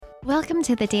Welcome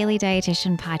to the Daily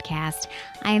Dietitian Podcast.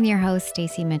 I am your host,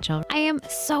 Stacey Mitchell. I am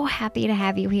so happy to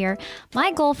have you here.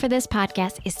 My goal for this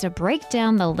podcast is to break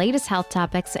down the latest health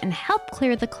topics and help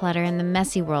clear the clutter in the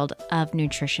messy world of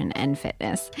nutrition and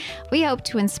fitness. We hope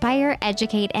to inspire,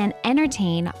 educate, and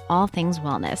entertain all things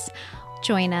wellness.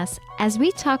 Join us as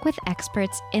we talk with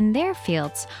experts in their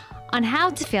fields on how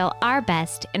to feel our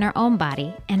best in our own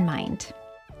body and mind.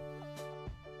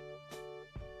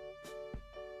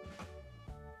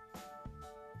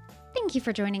 Thank you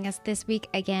for joining us this week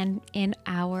again in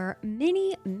our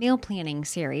mini meal planning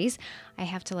series. I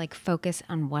have to focus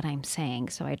on what I'm saying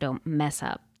so I don't mess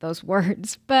up those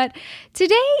words. But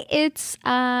today it's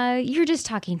you're just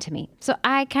talking to me. So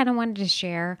I kind of wanted to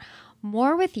share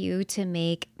more with you to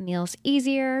make meals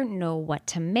easier, know what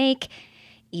to make,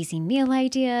 easy meal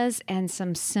ideas, and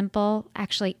some simple,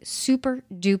 actually super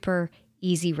duper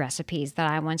easy recipes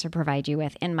that I want to provide you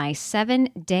with in my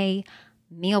 7-day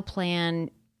meal plan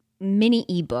mini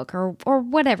ebook or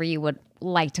whatever you would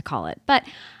like to call it. But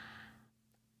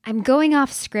I'm going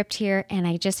off script here and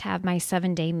I just have my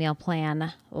 7-day meal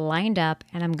plan lined up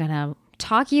and I'm going to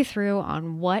talk you through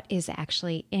on what is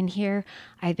actually in here.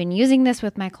 I've been using this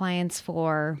with my clients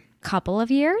for a couple of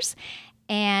years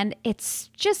and it's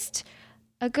just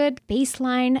a good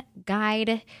baseline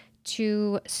guide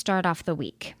to start off the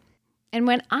week. And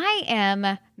when I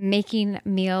am making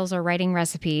meals or writing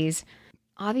recipes,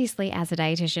 obviously, as a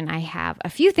dietitian, I have a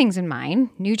few things in mind: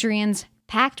 nutrients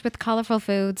packed with colorful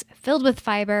foods, filled with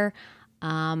fiber,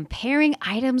 pairing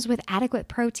items with adequate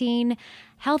protein,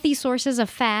 healthy sources of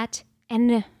fat,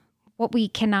 and what we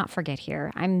cannot forget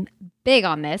here, I'm big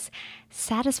on this,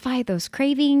 satisfy those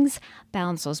cravings,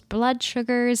 balance those blood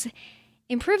sugars,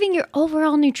 improving your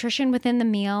overall nutrition within the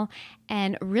meal,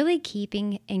 and really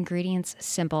keeping ingredients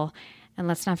simple. And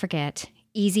let's not forget,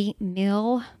 easy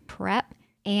meal prep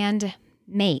and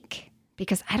make,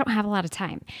 because I don't have a lot of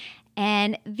time.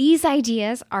 And these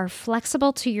ideas are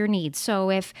flexible to your needs. So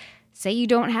if, say, you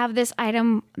don't have this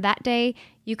item that day,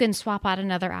 you can swap out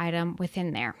another item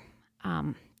within there.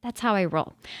 That's how I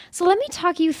roll. So let me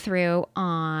talk you through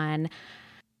on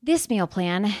this meal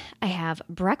plan. I have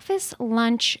breakfast,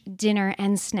 lunch, dinner,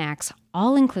 and snacks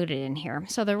all included in here.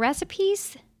 So the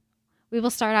recipes, we will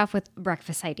start off with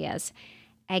breakfast ideas.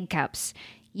 Egg cups.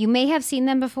 You may have seen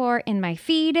them before in my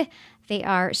feed. They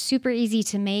are super easy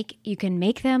to make. You can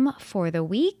make them for the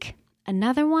week.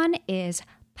 Another one is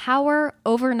Power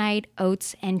Overnight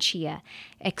Oats and Chia.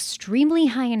 Extremely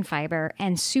high in fiber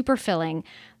and super filling.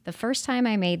 The first time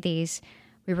I made these,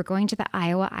 we were going to the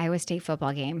Iowa State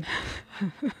football game.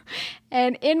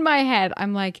 And in my head,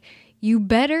 I'm like, you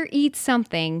better eat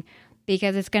something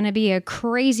because it's going to be a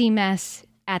crazy mess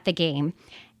at the game.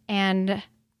 And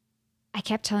I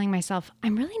kept telling myself,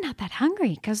 I'm really not that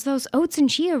hungry because those oats and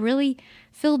chia really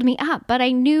filled me up. But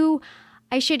I knew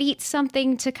I should eat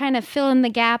something to kind of fill in the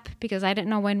gap because I didn't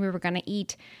know when we were going to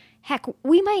eat. Heck,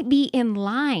 we might be in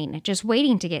line just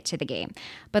waiting to get to the game.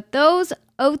 But those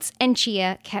oats and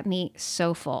chia kept me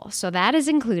so full. So that is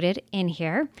included in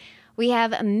here. We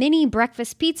have mini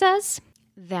breakfast pizzas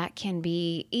that can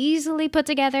be easily put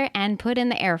together and put in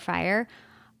the air fryer.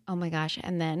 Oh my gosh.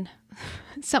 And then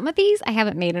some of these I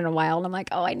haven't made in a while. And I'm like,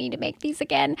 oh, I need to make these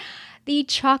again. The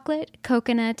chocolate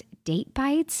coconut date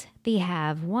bites. They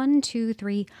have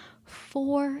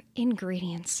 4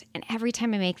 ingredients. And every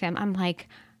time I make them, I'm like,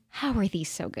 how are these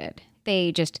so good?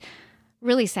 They just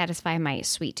really satisfy my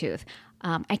sweet tooth.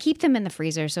 I keep them in the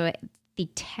freezer. So the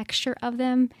texture of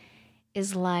them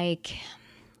is like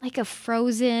a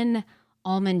frozen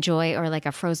Almond Joy or like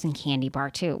a frozen candy bar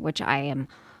too, which I am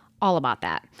all about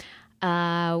that.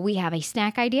 We have a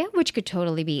snack idea, which could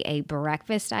totally be a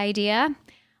breakfast idea.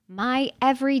 My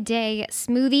everyday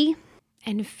smoothie,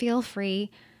 and feel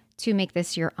free to make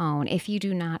this your own. If you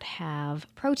do not have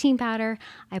protein powder,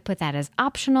 I put that as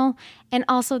optional. And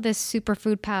also this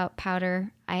superfood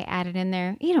powder I added in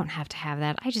there. You don't have to have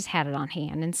that. I just had it on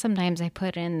hand. And sometimes I put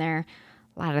it in there.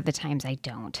 A lot of the times I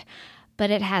don't. But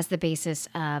it has the basis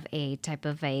of a type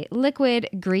of a liquid,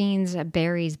 greens,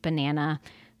 berries, banana.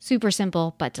 Super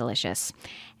simple, but delicious.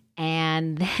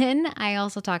 And then I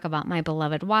also talk about my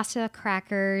beloved Wasa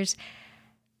crackers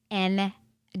and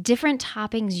different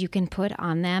toppings you can put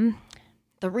on them.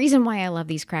 The reason why I love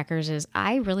these crackers is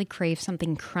I really crave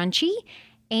something crunchy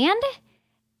and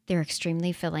they're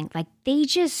extremely filling. Like they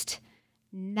just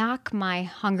knock my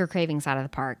hunger cravings out of the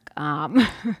park.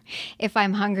 If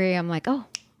I'm hungry, I'm like, oh,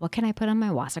 what can I put on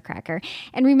my Wasa cracker?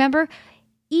 And remember,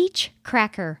 each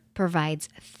cracker provides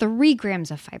 3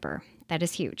 grams of fiber. That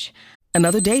is huge.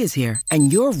 Another day is here,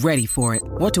 and you're ready for it.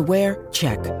 What to wear?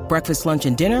 Check. Breakfast, lunch,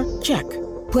 and dinner? Check.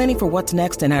 Planning for what's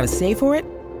next and how to save for it?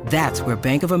 That's where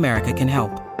Bank of America can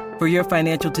help. For your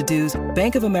financial to-dos,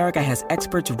 Bank of America has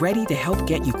experts ready to help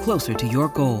get you closer to your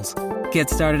goals. Get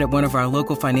started at one of our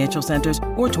local financial centers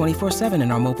or 24/7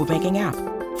 in our mobile banking app.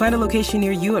 Find a location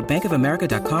near you at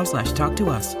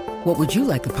bankofamerica.com/talktous. What would you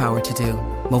like the power to do?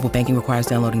 Mobile banking requires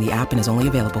downloading the app and is only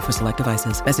available for select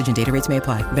devices. Message and data rates may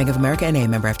apply. Bank of America N.A.,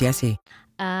 member FDIC.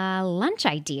 Lunch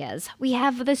ideas. We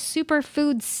have the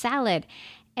superfood salad.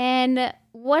 And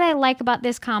what I like about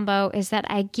this combo is that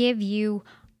I give you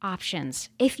options.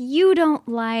 If you don't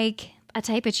like a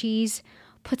type of cheese,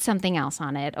 put something else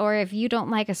on it. Or if you don't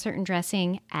like a certain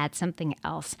dressing, add something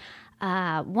else.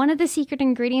 One of the secret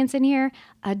ingredients in here,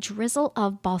 a drizzle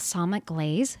of balsamic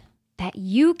glaze that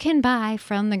you can buy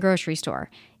from the grocery store.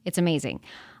 It's amazing.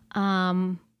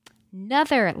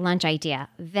 Another lunch idea,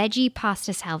 veggie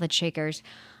pasta salad shakers.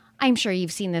 I'm sure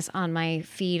you've seen this on my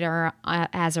feed or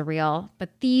as a reel,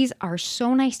 but these are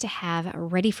so nice to have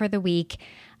ready for the week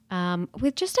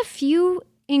with just a few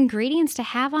ingredients to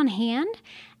have on hand,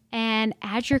 and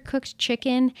add your cooked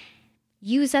chicken,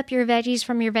 use up your veggies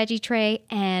from your veggie tray,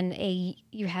 and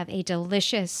you have a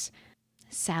delicious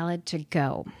salad to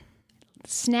go.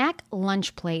 Snack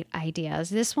lunch plate ideas.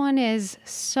 This one is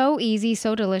so easy,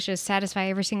 so delicious, satisfy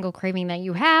every single craving that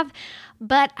you have,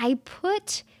 but I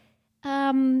put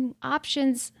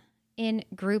options in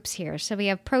groups here. So we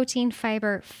have protein,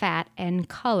 fiber, fat, and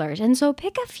colors. And so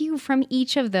pick a few from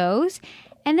each of those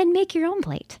and then make your own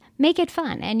plate. Make it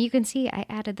fun. And you can see I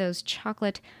added those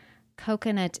chocolate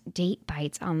coconut date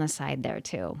bites on the side there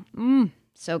too.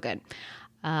 So good.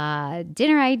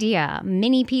 Dinner idea,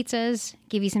 mini pizzas.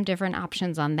 Give you some different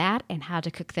options on that and how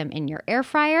to cook them in your air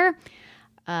fryer.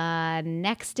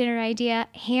 Next dinner idea,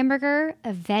 hamburger,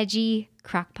 a veggie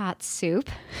crock-pot soup.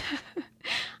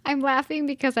 I'm laughing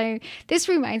because this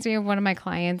reminds me of one of my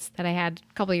clients that I had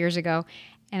a couple years ago,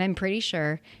 and I'm pretty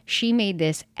sure she made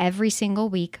this every single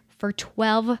week for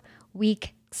 12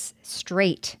 weeks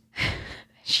straight.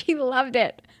 She loved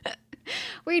it.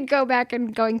 We'd go back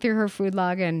and going through her food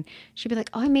log, and she'd be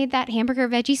like, "Oh, I made that hamburger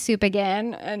veggie soup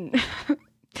again." And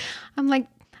I'm like,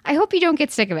 I hope you don't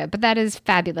get sick of it, but that is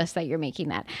fabulous that you're making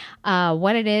that.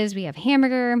 What it is, we have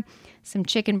hamburger, some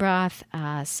chicken broth,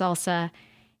 salsa,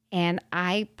 and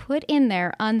I put in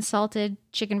there unsalted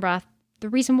chicken broth. The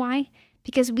reason why?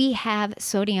 Because we have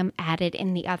sodium added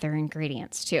in the other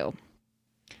ingredients too.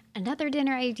 Another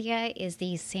dinner idea is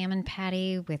the salmon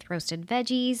patty with roasted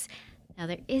veggies. Now,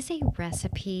 there is a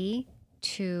recipe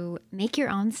to make your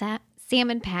own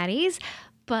salmon patties,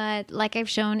 but like I've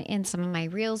shown in some of my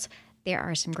reels, there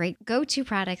are some great go-to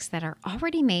products that are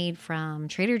already made from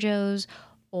Trader Joe's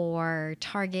or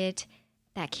Target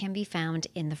that can be found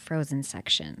in the frozen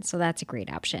section. So that's a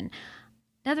great option.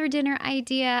 Another dinner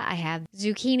idea, I have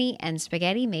zucchini and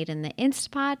spaghetti made in the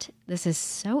Instapot. This is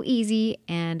so easy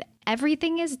and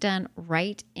everything is done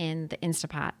right in the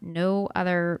Instapot. No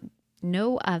other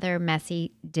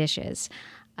messy dishes.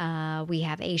 We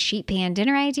have a sheet pan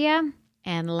dinner idea.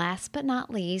 And last but not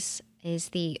least is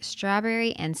the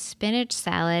strawberry and spinach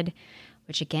salad,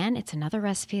 which again, it's another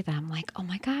recipe that I'm like, oh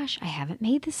my gosh, I haven't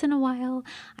made this in a while.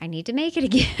 I need to make it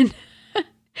again.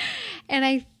 And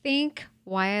I think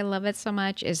why I love it so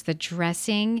much is the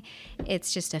dressing.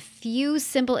 It's just a few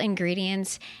simple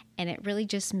ingredients and it really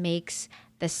just makes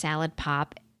the salad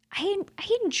pop. I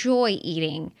enjoy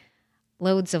eating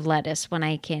loads of lettuce when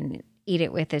I can eat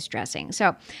it with this dressing.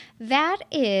 So that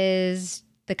is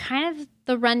the kind of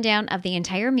the rundown of the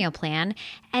entire meal plan.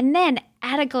 And then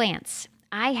at a glance,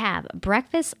 I have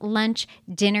breakfast, lunch,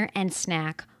 dinner, and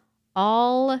snack,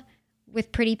 all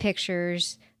with pretty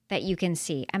pictures that you can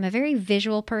see. I'm a very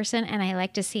visual person and I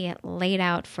like to see it laid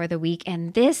out for the week.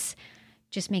 And this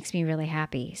just makes me really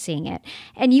happy seeing it.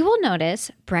 And you will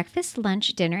notice breakfast, lunch,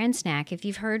 dinner, and snack. If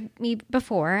you've heard me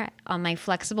before on my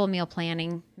flexible meal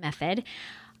planning method,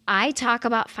 I talk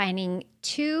about finding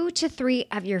 2 to 3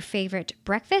 of your favorite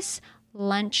breakfast,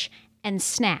 lunch, and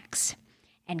snacks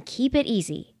and keep it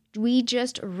easy. We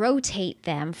just rotate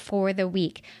them for the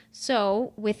week.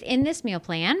 So within this meal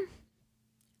plan,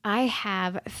 I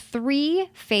have 3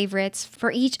 favorites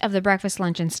for each of the breakfast,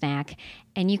 lunch, and snack.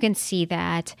 And you can see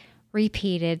that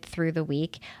repeated through the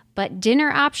week. But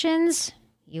dinner options,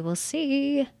 you will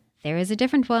see there is a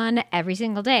different one every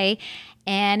single day.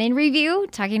 And in review,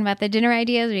 talking about the dinner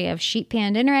ideas, we have sheet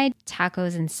pan dinner,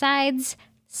 tacos and sides,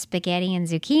 spaghetti and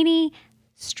zucchini,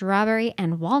 strawberry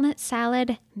and walnut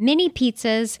salad, mini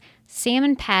pizzas,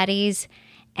 salmon patties,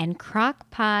 and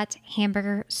crock pot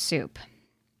hamburger soup.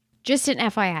 Just an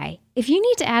FYI, if you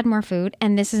need to add more food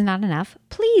and this is not enough,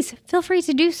 please feel free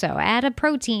to do so. Add a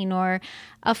protein or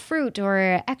a fruit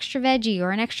or extra veggie or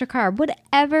an extra carb,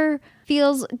 whatever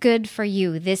feels good for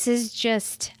you. This is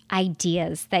just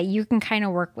ideas that you can kind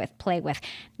of work with, play with.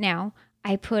 Now,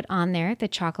 I put on there the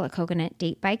chocolate coconut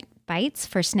date bites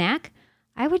for snack.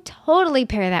 I would totally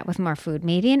pair that with more food.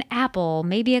 Maybe an apple,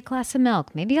 maybe a glass of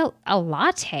milk, maybe a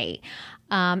latte.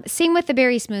 Same with the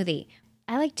berry smoothie.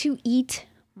 I like to eat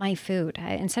my food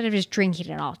instead of just drinking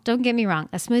it all. Don't get me wrong.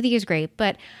 A smoothie is great.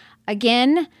 But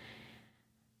again,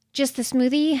 just the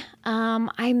smoothie,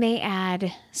 I may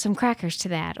add some crackers to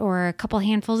that or a couple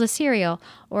handfuls of cereal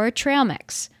or a trail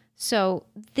mix. So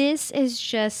this is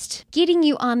just getting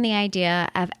you on the idea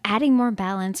of adding more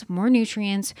balance, more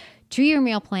nutrients to your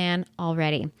meal plan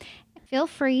already. Feel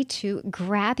free to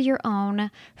grab your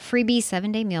own freebie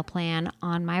 7-day meal plan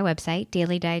on my website,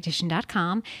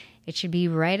 dailydietitian.com. It should be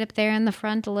right up there in the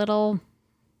front, a little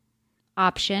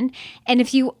option. And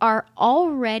if you are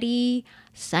already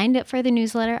signed up for the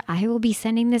newsletter, I will be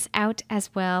sending this out as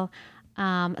well.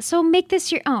 So make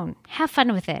this your own. Have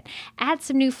fun with it. Add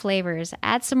some new flavors.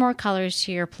 Add some more colors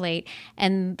to your plate.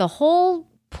 And the whole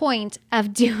point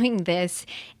of doing this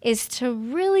is to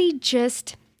really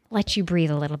just let you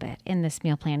breathe a little bit in this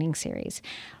meal planning series.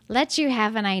 Let you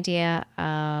have an idea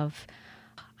of,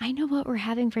 I know what we're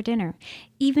having for dinner,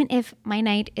 even if my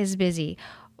night is busy,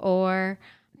 or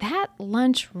that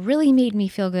lunch really made me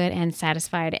feel good and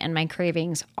satisfied and my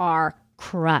cravings are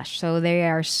crushed. So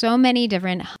there are so many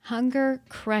different hunger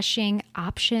crushing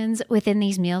options within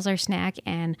these meals or snack.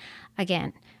 And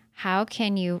again, how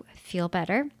can you feel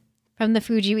better from the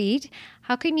food you eat?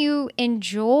 How can you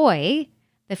enjoy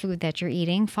the food that you're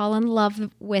eating, fall in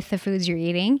love with the foods you're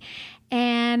eating,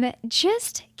 and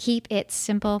just keep it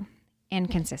simple and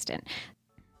consistent?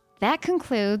 That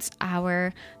concludes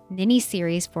our mini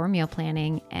series for meal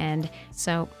planning. And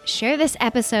so share this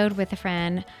episode with a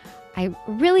friend. I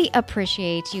really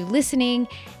appreciate you listening,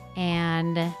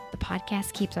 and the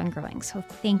podcast keeps on growing. So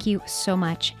thank you so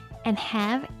much and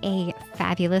have a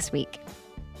fabulous week.